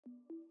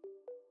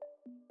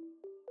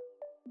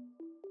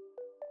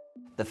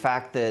The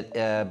fact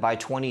that by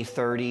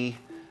 2030,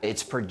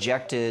 it's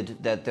projected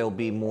that there'll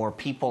be more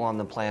people on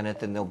the planet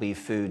than there'll be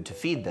food to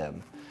feed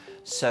them.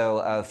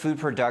 So food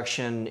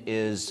production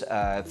is,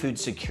 food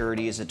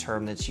security is a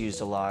term that's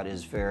used a lot,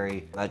 is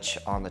very much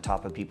on the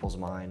top of people's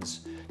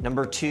minds.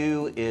 Number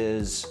two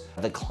is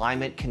the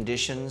climate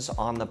conditions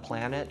on the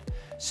planet.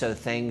 So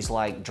things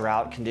like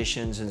drought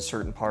conditions in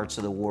certain parts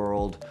of the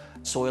world.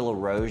 Soil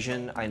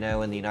erosion, I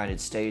know in the United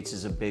States,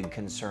 is a big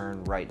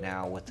concern right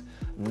now with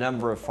a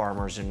number of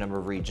farmers in a number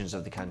of regions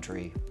of the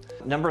country.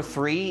 Number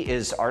three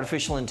is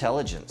artificial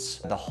intelligence.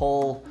 The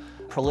whole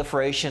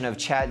proliferation of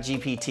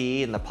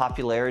ChatGPT and the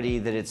popularity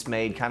that it's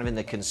made kind of in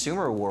the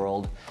consumer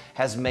world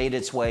has made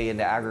its way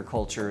into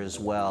agriculture as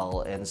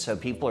well. And so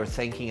people are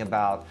thinking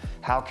about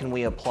how can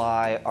we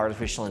apply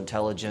artificial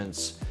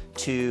intelligence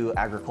to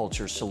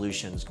agriculture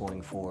solutions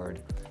going forward.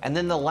 And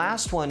then the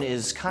last one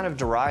is kind of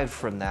derived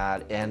from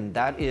that, and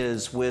that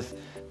is with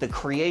the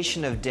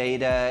creation of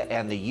data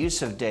and the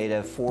use of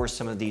data for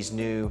some of these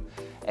new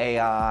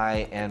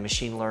AI and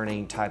machine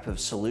learning type of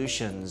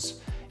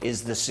solutions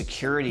is the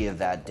security of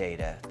that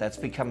data. That's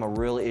become a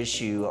real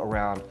issue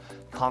around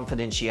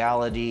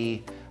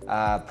confidentiality,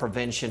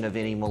 prevention of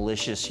any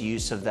malicious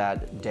use of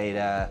that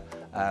data,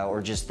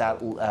 or just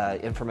that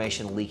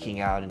information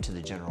leaking out into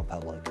the general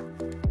public.